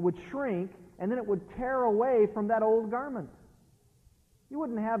 it would shrink, and then it would tear away from that old garment. You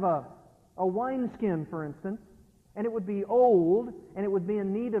wouldn't have a wineskin, for instance, and it would be old, and it would be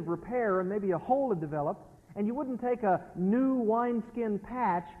in need of repair, and maybe a hole had developed, and you wouldn't take a new wineskin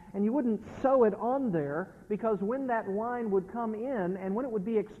patch, and you wouldn't sew it on there, because when that wine would come in, and when it would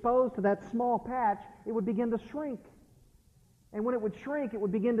be exposed to that small patch, it would begin to shrink. And when it would shrink, it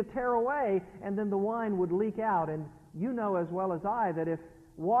would begin to tear away, and then the wine would leak out. And you know as well as I that if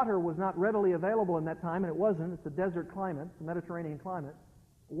water was not readily available in that time, and it wasn't, it's a desert climate, it's a Mediterranean climate,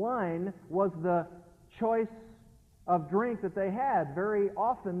 wine was the choice of drink that they had, very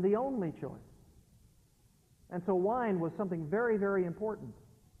often the only choice. And so wine was something very, very important.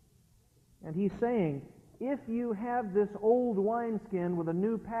 And he's saying, if you have this old wineskin with a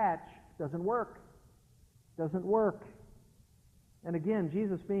new patch, doesn't work. Doesn't work. And again,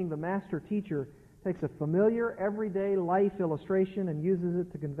 Jesus, being the master teacher, takes a familiar, everyday life illustration and uses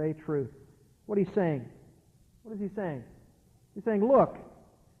it to convey truth. What he's saying? What is he saying? He's saying, look,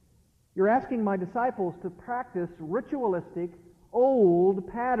 you're asking my disciples to practice ritualistic,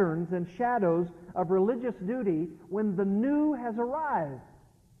 old patterns and shadows of religious duty when the new has arrived.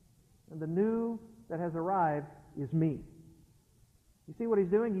 And the new that has arrived is me. You see what he's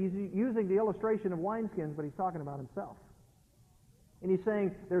doing? He's using the illustration of wineskins, but he's talking about himself. And he's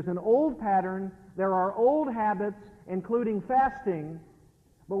saying there's an old pattern, there are old habits, including fasting,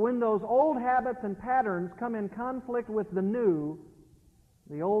 but when those old habits and patterns come in conflict with the new,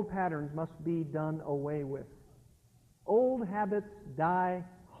 the old patterns must be done away with. Old habits die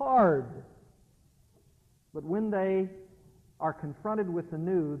hard, but when they are confronted with the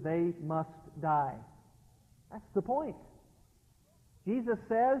new, they must die. That's the point. Jesus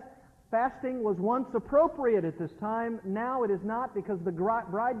says, fasting was once appropriate at this time. Now it is not, because the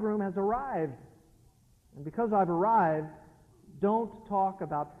bridegroom has arrived. And because I've arrived, don't talk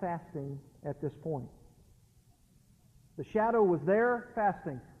about fasting at this point. The shadow was there,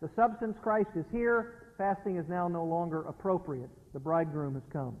 fasting. The substance, Christ, is here. Fasting is now no longer appropriate. The bridegroom has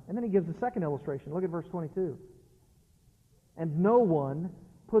come. And then he gives a second illustration. Look at verse 22. And no one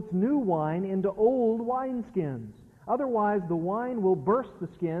puts new wine into old wineskins. Otherwise, the wine will burst the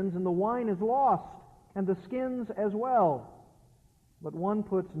skins, and the wine is lost, and the skins as well. But one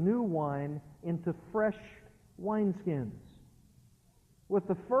puts new wine into fresh wineskins. With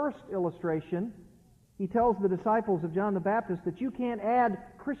the first illustration, he tells the disciples of John the Baptist that you can't add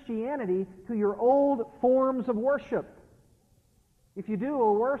Christianity to your old forms of worship. If you do,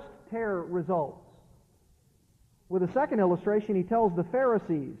 a worse tear results. With the second illustration, he tells the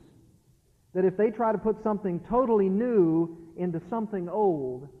Pharisees that if they try to put something totally new into something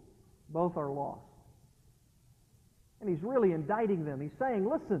old, both are lost. And he's really indicting them. He's saying,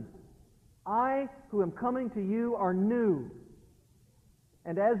 listen, I who am coming to you are new.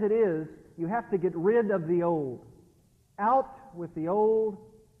 And as it is, you have to get rid of the old. Out with the old,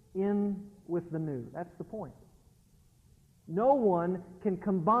 in with the new. That's the point. No one can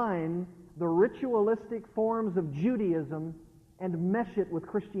combine the ritualistic forms of Judaism and mesh it with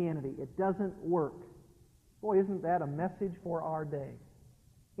Christianity. It doesn't work. Boy, isn't that a message for our day?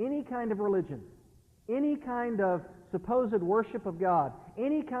 Any kind of religion, any kind of supposed worship of God,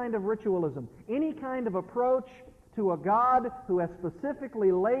 any kind of ritualism, any kind of approach to a God who has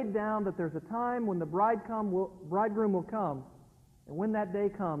specifically laid down that there's a time when the bridegroom will come, and when that day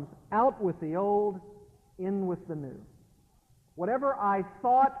comes, out with the old, in with the new. Whatever I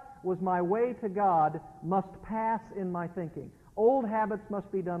thought was my way to God must pass in my thinking. Old habits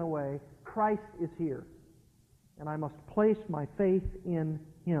must be done away. Christ is here, and I must place my faith in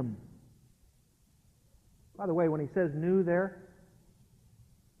Him. By the way, when he says new there,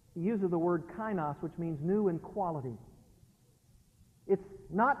 he uses the word kainos, which means new in quality. It's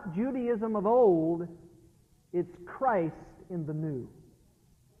not Judaism of old, it's Christ in the new.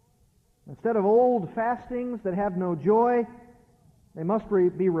 Instead of old fastings that have no joy, they must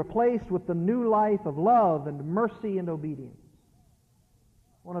be replaced with the new life of love and mercy and obedience.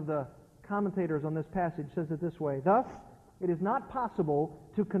 One of the commentators on this passage says it this way: thus, it is not possible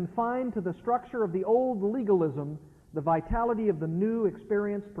to confine to the structure of the old legalism the vitality of the new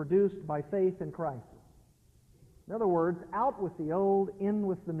experience produced by faith in Christ. In other words, out with the old, in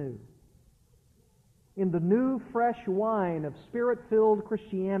with the new. In the new, fresh wine of Spirit-filled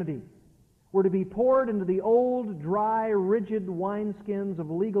Christianity were to be poured into the old, dry, rigid wineskins of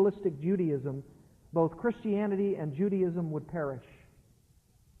legalistic Judaism, both Christianity and Judaism would perish.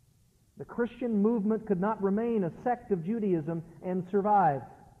 The Christian movement could not remain a sect of Judaism and survive.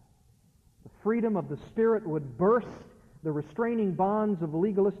 The freedom of the Spirit would burst the restraining bonds of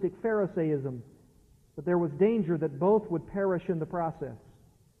legalistic Pharisaism, but there was danger that both would perish in the process.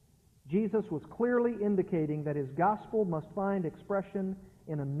 Jesus was clearly indicating that His gospel must find expression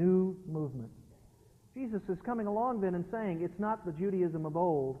in a new movement. Jesus is coming along then and saying, it's not the Judaism of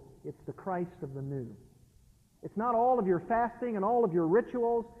old, it's the Christ of the new. It's not all of your fasting and all of your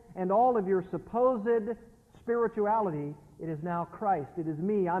rituals and all of your supposed spirituality. It is now Christ. It is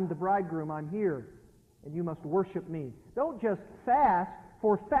me. I'm the bridegroom. I'm here. And you must worship me. Don't just fast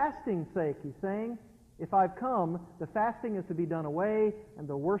for fasting's sake, he's saying. If I've come, the fasting is to be done away, and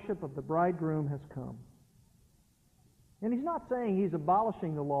the worship of the bridegroom has come. And he's not saying he's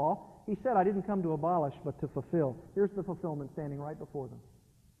abolishing the law. He said, I didn't come to abolish, but to fulfill. Here's the fulfillment standing right before them.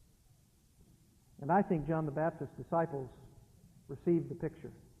 And I think John the Baptist's disciples received the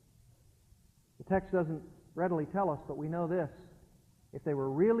picture. The text doesn't readily tell us, but we know this. If they were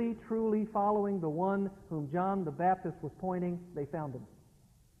really, truly following the one whom John the Baptist was pointing, they found him.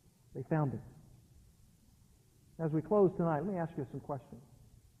 They found him. As we close tonight, let me ask you some questions.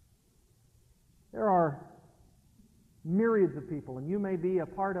 There are myriads of people, and you may be a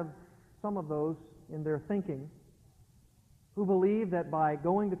part of some of those in their thinking, who believe that by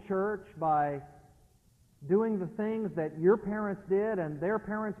going to church, by doing the things that your parents did and their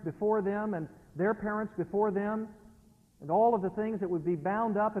parents before them and their parents before them, and all of the things that would be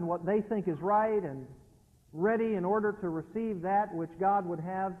bound up in what they think is right and ready in order to receive that which God would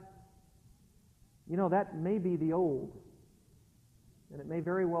have, that may be the old. And it may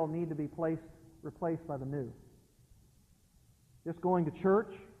very well need to be replaced by the new. Just going to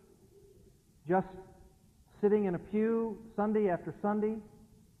church, just sitting in a pew Sunday after Sunday,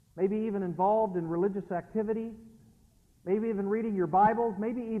 maybe even involved in religious activity, maybe even reading your Bibles,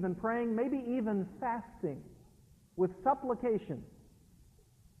 maybe even praying, maybe even fasting with supplication,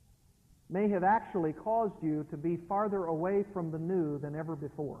 may have actually caused you to be farther away from the new than ever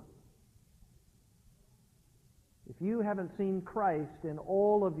before. If you haven't seen Christ in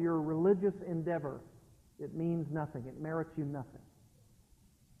all of your religious endeavor, it means nothing. It merits you nothing.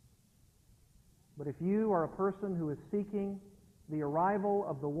 But if you are a person who is seeking the arrival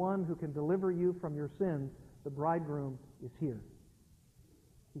of the one who can deliver you from your sins, the bridegroom is here.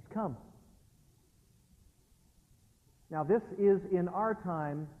 He's come. Now, this is, in our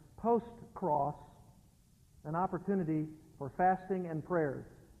time, post-cross, an opportunity for fasting and prayers.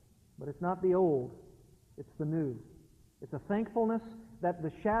 But it's not the old, it's the new. It's a thankfulness that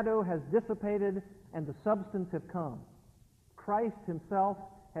the shadow has dissipated and the substance have come. Christ Himself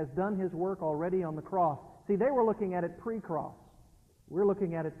has done His work already on the cross. See, they were looking at it pre-cross. We're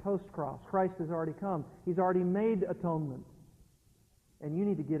looking at it post-cross. Christ has already come. He's already made atonement. And you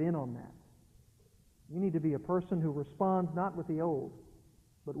need to get in on that. You need to be a person who responds not with the old,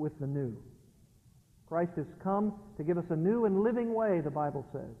 but with the new. Christ has come to give us a new and living way, the Bible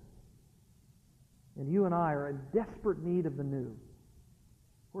says. And you and I are in desperate need of the new.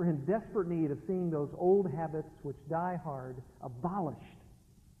 We're in desperate need of seeing those old habits which die hard abolished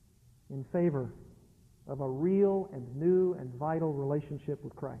in favor of a real and new and vital relationship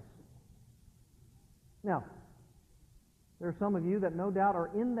with Christ. Now, there are some of you that no doubt are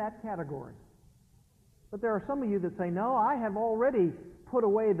in that category. But there are some of you that say, no, I have already put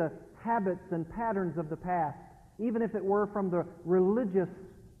away the habits and patterns of the past, even if it were from the religious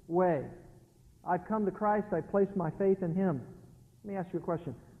way. I've come to Christ, I place my faith in Him. Let me ask you a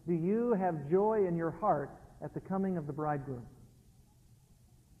question. Do you have joy in your heart at the coming of the bridegroom?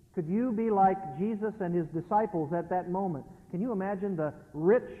 Could you be like Jesus and His disciples at that moment? Can you imagine the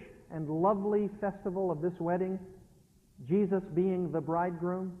rich and lovely festival of this wedding, Jesus being the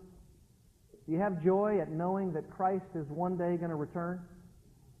bridegroom? Do you have joy at knowing that Christ is one day going to return?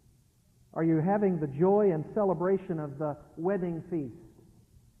 Are you having the joy and celebration of the wedding feast?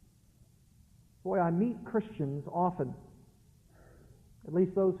 Boy, I meet Christians often, at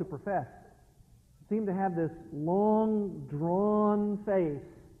least those who profess, seem to have this long, drawn face,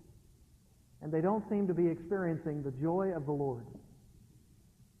 and they don't seem to be experiencing the joy of the Lord.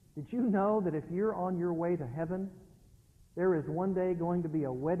 Did you know that if you're on your way to heaven, there is one day going to be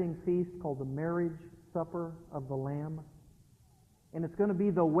a wedding feast called the marriage supper of the Lamb? And it's going to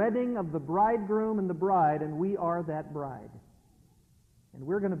be the wedding of the bridegroom and the bride, and we are that bride. And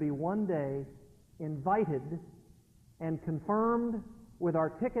we're going to be one day invited and confirmed with our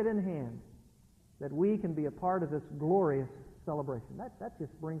ticket in hand that we can be a part of this glorious celebration. That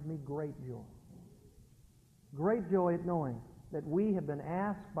just brings me great joy. Great joy at knowing that we have been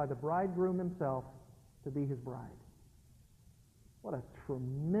asked by the bridegroom himself to be his bride. What a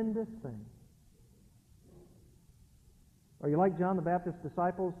tremendous thing. Are you like John the Baptist's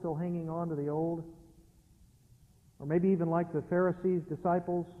disciples, still hanging on to the old? Or maybe even like the Pharisees'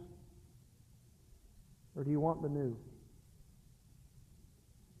 disciples? Or do you want the new?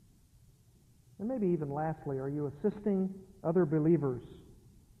 And maybe even lastly, are you assisting other believers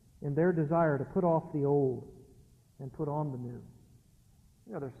in their desire to put off the old and put on the new?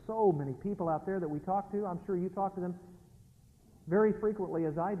 You know, there's so many people out there that we talk to. I'm sure you talk to them very frequently,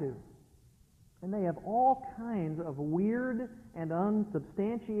 as I do. And they have all kinds of weird and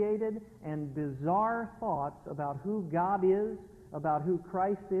unsubstantiated and bizarre thoughts about who God is, about who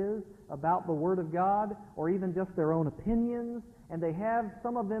Christ is, about the Word of God, or even just their own opinions. And they have,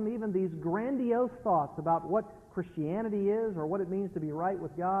 some of them, even these grandiose thoughts about what Christianity is or what it means to be right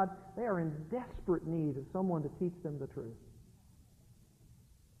with God. They are in desperate need of someone to teach them the truth.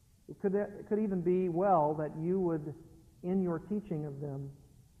 It could even be well that you would, in your teaching of them,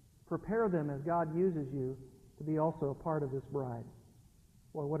 prepare them as God uses you to be also a part of this bride.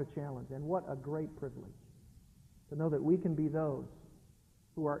 Boy, what a challenge, and what a great privilege to know that we can be those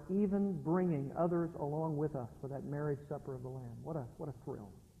who are even bringing others along with us for that marriage supper of the Lamb. What a thrill.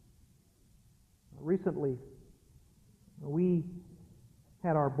 Recently, we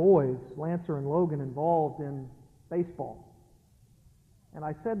had our boys, Lancer and Logan, involved in baseball. And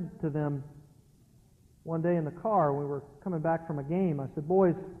I said to them one day in the car, we were coming back from a game, I said,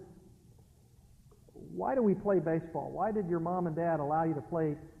 boys, why do we play baseball? Why did your mom and dad allow you to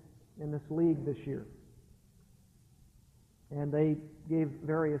play in this league this year? And they gave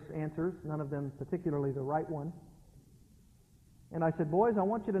various answers, none of them particularly the right one. And I said, boys, I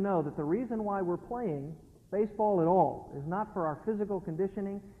want you to know that the reason why we're playing baseball at all is not for our physical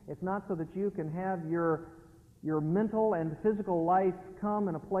conditioning. It's not so that you can have your mental and physical life come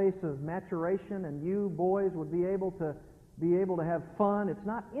in a place of maturation and you boys would be able to have fun. It's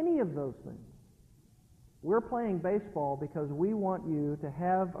not any of those things. We're playing baseball because we want you to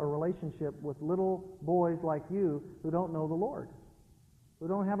have a relationship with little boys like you who don't know the Lord, who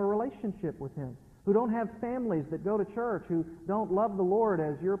don't have a relationship with Him, who don't have families that go to church, who don't love the Lord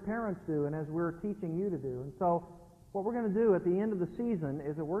as your parents do and as we're teaching you to do. And so what we're going to do at the end of the season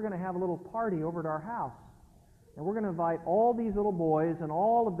is that we're going to have a little party over at our house. And we're going to invite all these little boys and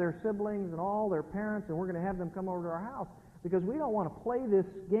all of their siblings and all their parents, and we're going to have them come over to our house. Because we don't want to play this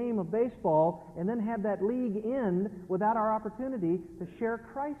game of baseball and then have that league end without our opportunity to share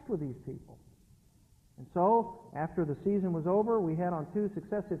Christ with these people. And so, after the season was over, we had on 2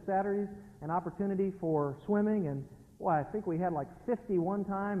 successive Saturdays an opportunity for swimming. And, boy, I think we had like 50 one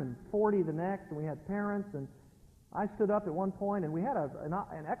time and 40 the next. And we had parents. And I stood up at one point, and we had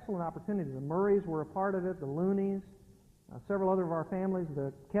an excellent opportunity. The Murrays were a part of it, the Loonies, several other of our families,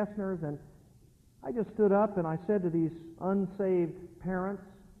 the Kessners, and I just stood up and I said to these unsaved parents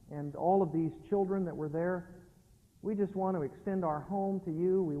and all of these children that were there, we just want to extend our home to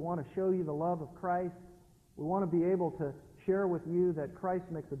you. We want to show you the love of Christ. We want to be able to share with you that Christ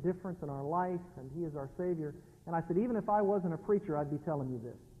makes a difference in our life and He is our Savior. And I said, even if I wasn't a preacher, I'd be telling you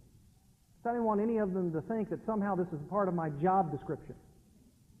this. So I didn't want any of them to think that somehow this is part of my job description.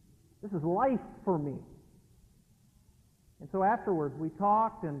 This is life for me. And so afterwards we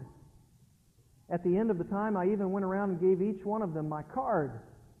talked, and At the end of the time, I even went around and gave each one of them my card.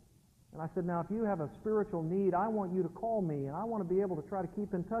 And I said, now, if you have a spiritual need, I want you to call me, and I want to be able to try to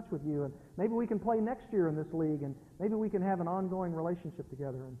keep in touch with you. And maybe we can play next year in this league, and maybe we can have an ongoing relationship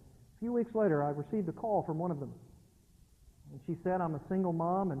together. And a few weeks later, I received a call from one of them. And she said, I'm a single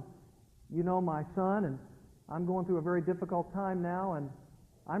mom, and you know my son, and I'm going through a very difficult time now, and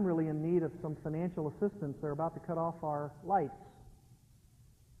I'm really in need of some financial assistance. They're about to cut off our lights.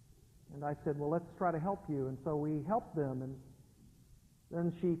 And I said, well, let's try to help you. And so we helped them. And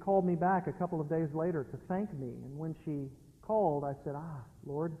then she called me back a couple of days later to thank me. And when she called, I said,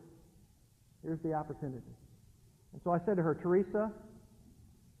 Lord, here's the opportunity. And so I said to her, Teresa,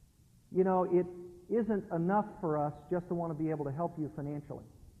 you know, it isn't enough for us just to want to be able to help you financially.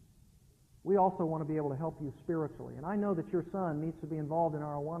 We also want to be able to help you spiritually. And I know that your son needs to be involved in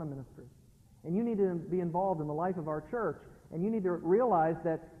our Awana ministry. And you need to be involved in the life of our church. And you need to realize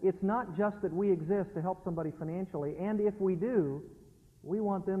that it's not just that we exist to help somebody financially. And if we do, we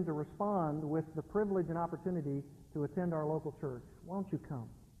want them to respond with the privilege and opportunity to attend our local church. Why don't you come?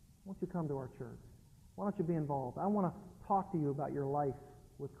 Why don't you come to our church? Why don't you be involved? I want to talk to you about your life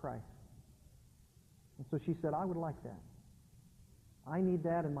with Christ. And so she said, I would like that. I need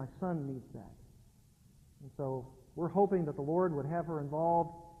that, and my son needs that. And so we're hoping that the Lord would have her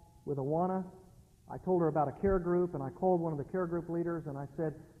involved with Awana. I told her about a care group, and I called one of the care group leaders, and I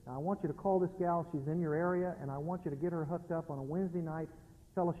said, I want you to call this gal. She's in your area, and I want you to get her hooked up on a Wednesday night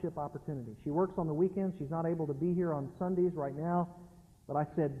fellowship opportunity. She works on the weekends. She's not able to be here on Sundays right now. But I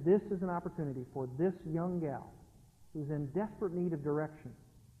said, this is an opportunity for this young gal who's in desperate need of direction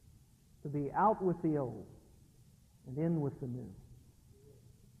to be out with the old and in with the new.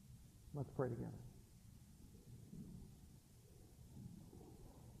 Let's pray together.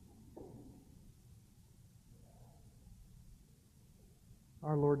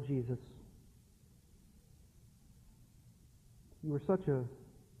 Our Lord Jesus, you were such a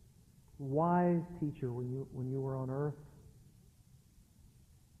wise teacher when you were on earth.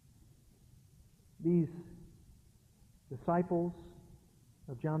 These disciples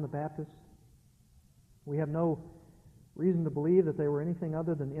of John the Baptist, we have no reason to believe that they were anything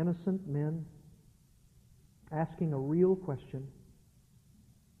other than innocent men asking a real question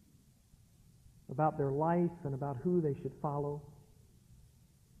about their life and about who they should follow,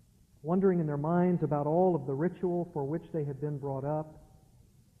 wondering in their minds about all of the ritual for which they had been brought up,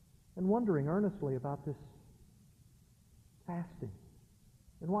 and wondering earnestly about this fasting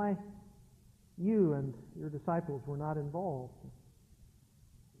and why you and your disciples were not involved.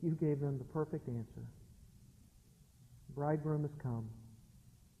 You gave them the perfect answer. The bridegroom has come.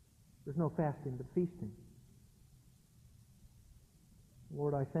 There's no fasting but feasting.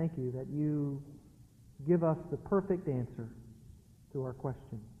 Lord, I thank you that you give us the perfect answer to our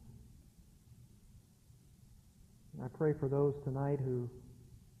questions. I pray for those tonight who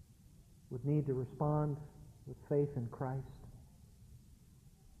would need to respond with faith in Christ.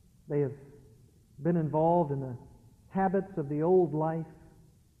 They have been involved in the habits of the old life,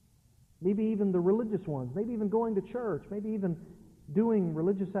 maybe even the religious ones, maybe even going to church, maybe even doing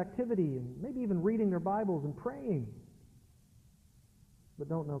religious activity, and maybe even reading their Bibles and praying, but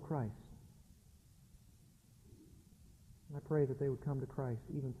don't know Christ. I pray that they would come to Christ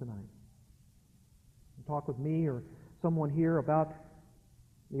even tonight. Talk with me or someone here about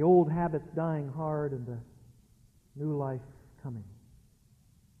the old habits dying hard and the new life coming.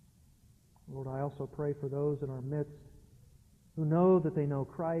 Lord, I also pray for those in our midst who know that they know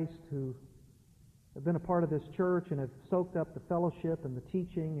Christ, who have been a part of this church and have soaked up the fellowship and the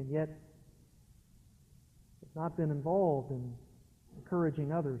teaching, and yet have not been involved in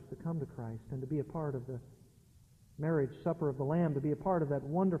encouraging others to come to Christ and to be a part of the marriage supper of the Lamb, to be a part of that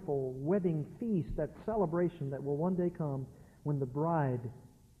wonderful wedding feast, that celebration that will one day come when the bride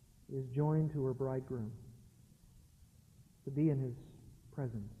is joined to her bridegroom, to be in his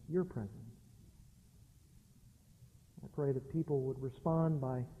presence, your presence. I pray that people would respond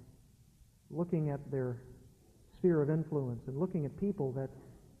by looking at their sphere of influence and looking at people that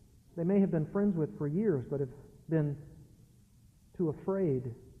they may have been friends with for years but have been too afraid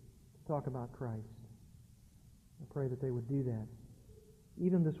to talk about Christ. I pray that they would do that,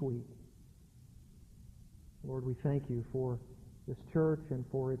 even this week. Lord, we thank you for this church and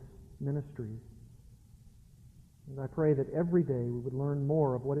for its ministries. And I pray that every day we would learn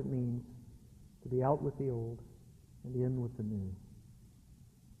more of what it means to be out with the old and in with the new.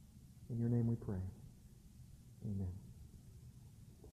 In your name we pray. Amen.